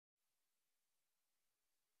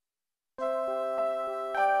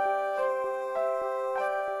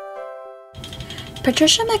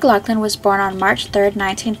Patricia McLachlan was born on March 3,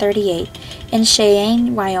 1938, in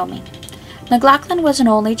Cheyenne, Wyoming. McLachlan was an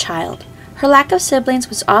only child. Her lack of siblings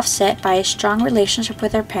was offset by a strong relationship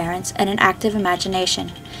with her parents and an active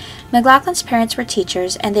imagination. McLachlan's parents were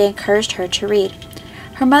teachers, and they encouraged her to read.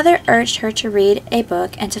 Her mother urged her to read a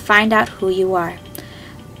book and to find out who you are.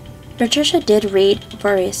 Patricia did read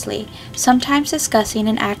voraciously, sometimes discussing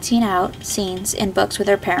and acting out scenes in books with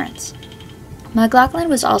her parents. McLachlan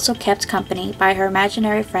was also kept company by her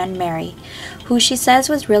imaginary friend Mary, who she says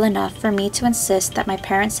was real enough for me to insist that my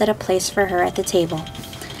parents set a place for her at the table.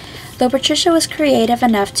 Though Patricia was creative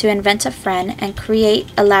enough to invent a friend and create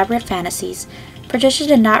elaborate fantasies, Patricia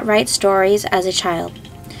did not write stories as a child.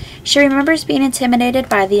 She remembers being intimidated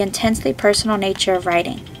by the intensely personal nature of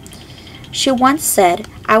writing. She once said,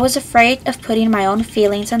 "I was afraid of putting my own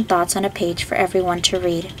feelings and thoughts on a page for everyone to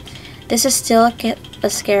read. This is still a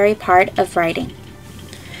scary part of writing."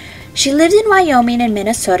 She lived in Wyoming and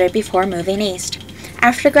Minnesota before moving east.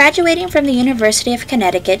 After graduating from the University of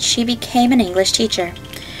Connecticut, she became an English teacher.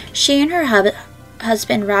 She and her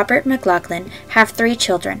husband, Robert McLachlan, have 3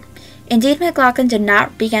 children. Indeed, McLachlan did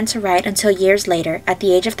not begin to write until years later, at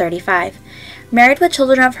the age of 35. Married with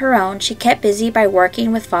children of her own, she kept busy by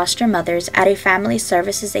working with foster mothers at a family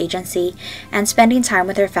services agency and spending time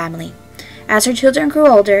with her family. As her children grew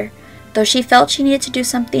older, though she felt she needed to do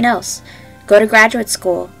something else, go to graduate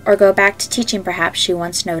school, or go back to teaching perhaps, she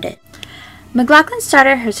once noted. McLachlan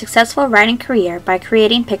started her successful writing career by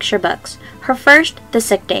creating picture books. Her first, The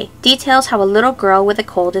Sick Day, details how a little girl with a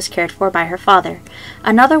cold is cared for by her father.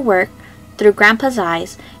 Another work, Through Grandpa's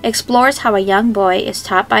Eyes, explores how a young boy is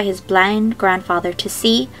taught by his blind grandfather to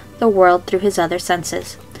see the world through his other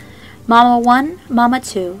senses. Mama 1, Mama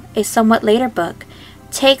 2, a somewhat later book,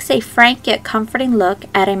 takes a frank yet comforting look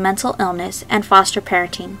at a mental illness and foster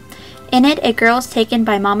parenting. In it, a girl is taken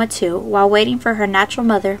by Mama 2 while waiting for her natural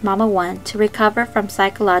mother, Mama 1, to recover from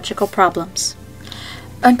psychological problems.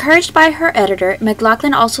 Encouraged by her editor,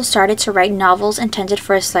 McLachlan also started to write novels intended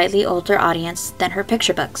for a slightly older audience than her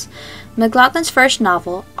picture books. McLachlan's first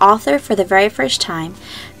novel, Author for the Very First Time,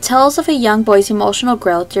 tells of a young boy's emotional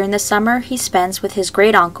growth during the summer he spends with his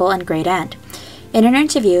great-uncle and great-aunt. In an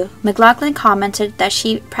interview, McLachlan commented that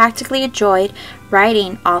she practically enjoyed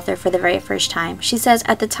writing Author for the very first time. She says,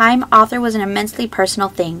 "At the time, Author was an immensely personal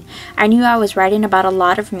thing. I knew I was writing about a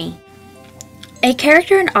lot of me." A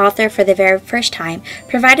character in Author for the Very First Time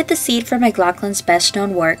provided the seed for McLachlan's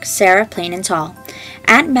best-known work, Sarah Plain and Tall.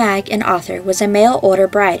 Aunt Mag in Author was a male older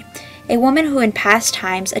bride, a woman who in past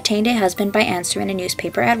times attained a husband by answering a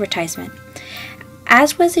newspaper advertisement,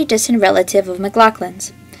 as was a distant relative of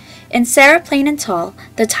McLachlan's. In Sarah Plain and Tall,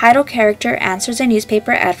 the title character answers a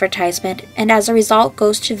newspaper advertisement and as a result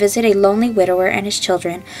goes to visit a lonely widower and his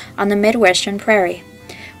children on the Midwestern prairie.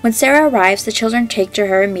 When Sarah arrives, the children take to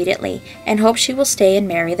her immediately and hope she will stay and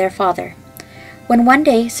marry their father. When one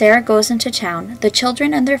day Sarah goes into town, the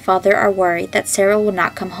children and their father are worried that Sarah will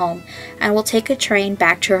not come home and will take a train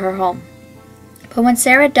back to her home. But when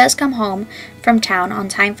Sarah does come home from town on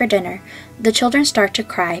time for dinner, the children start to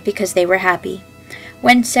cry because they were happy.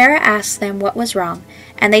 When Sarah asks them what was wrong,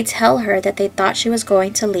 and they tell her that they thought she was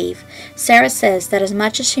going to leave, Sarah says that as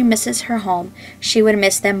much as she misses her home, she would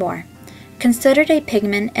miss them more. Considered a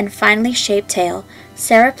pigment and finely shaped tale,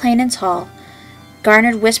 Sarah Plain and Tall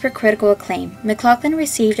garnered whisper critical acclaim. McLachlan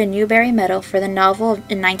received a Newbery Medal for the novel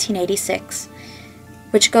in 1986,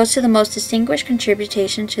 which goes to the most distinguished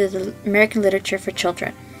contribution to the American literature for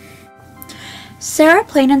children. Sarah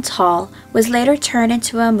Plain and Tall was later turned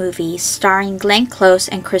into a movie starring Glenn Close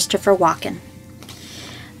and Christopher Walken.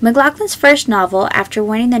 McLachlan's first novel after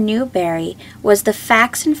winning the Newbery was The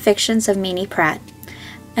Facts and Fictions of Minnie Pratt.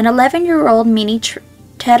 An 11-year-old Minnie,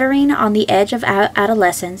 teetering on the edge of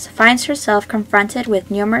adolescence, finds herself confronted with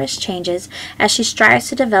numerous changes as she strives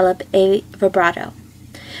to develop a vibrato.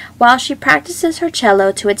 While she practices her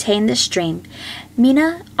cello to attain this dream,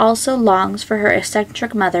 Mina also longs for her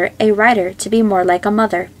eccentric mother, a writer, to be more like a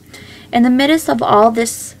mother. In the midst of all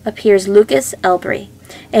this appears Lucas Elbry,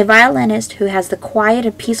 a violinist who has the quiet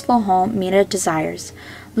and peaceful home Mina desires.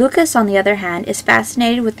 Lucas, on the other hand, is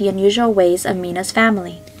fascinated with the unusual ways of Mina's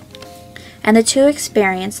family, and the two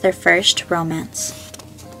experience their first romance.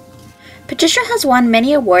 Patricia has won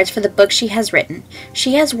many awards for the books she has written.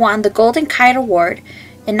 She has won the Golden Kite Award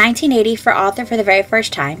in 1980 for Author for the Very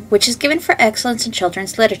First Time, which is given for excellence in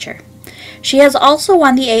children's literature. She has also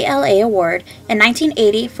won the ALA Award in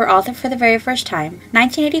 1980 for Author for the Very First Time,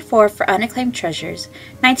 1984 for Unacclaimed Treasures,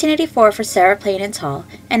 1984 for Sarah Plain and Tall,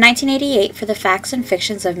 and 1988 for The Facts and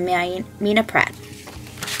Fictions of Mina Pratt.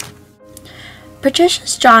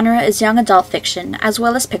 Patricia's genre is young adult fiction, as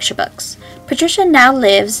well as picture books. Patricia now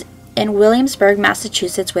lives in Williamsburg,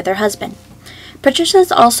 Massachusetts with her husband. Patricia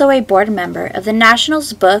is also a board member of the National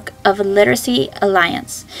Book of Literacy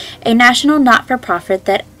Alliance, a national not-for-profit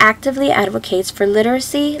that actively advocates for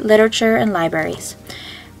literacy, literature, and libraries.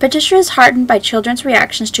 Patricia is heartened by children's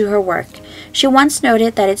reactions to her work. She once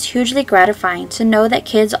noted that it's hugely gratifying to know that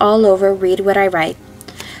kids all over read what I write.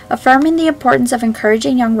 Affirming the importance of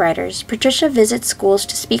encouraging young writers, Patricia visits schools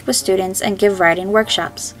to speak with students and give writing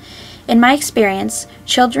workshops. In my experience,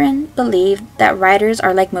 children believe that writers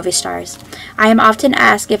are like movie stars. I am often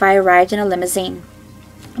asked if I arrived in a limousine.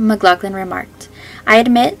 McLachlan remarked, I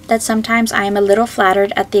admit that sometimes I am a little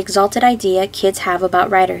flattered at the exalted idea kids have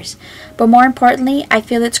about writers, but more importantly, I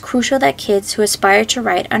feel it's crucial that kids who aspire to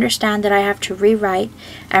write understand that I have to rewrite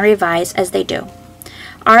and revise as they do.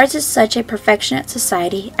 Ours is such a perfectionist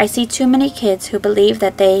society. I see too many kids who believe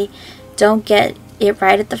that they don't get it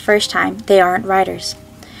right at the first time, they aren't writers.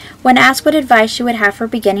 When asked what advice she would have for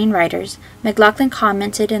beginning writers, McLachlan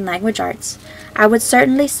commented in language arts, I would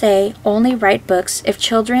certainly say only write books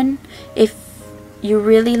if you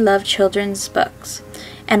really love children's books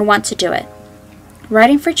and want to do it.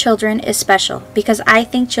 Writing for children is special because I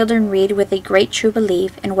think children read with a great true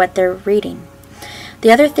belief in what they're reading.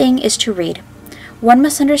 The other thing is to read. One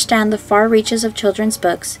must understand the far reaches of children's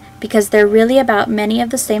books because they're really about many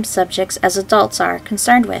of the same subjects as adults are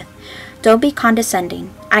concerned with. Don't be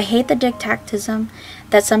condescending. I hate the didacticism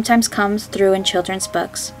that sometimes comes through in children's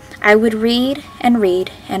books. I would read and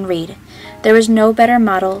read and read. There is no better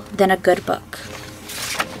model than a good book.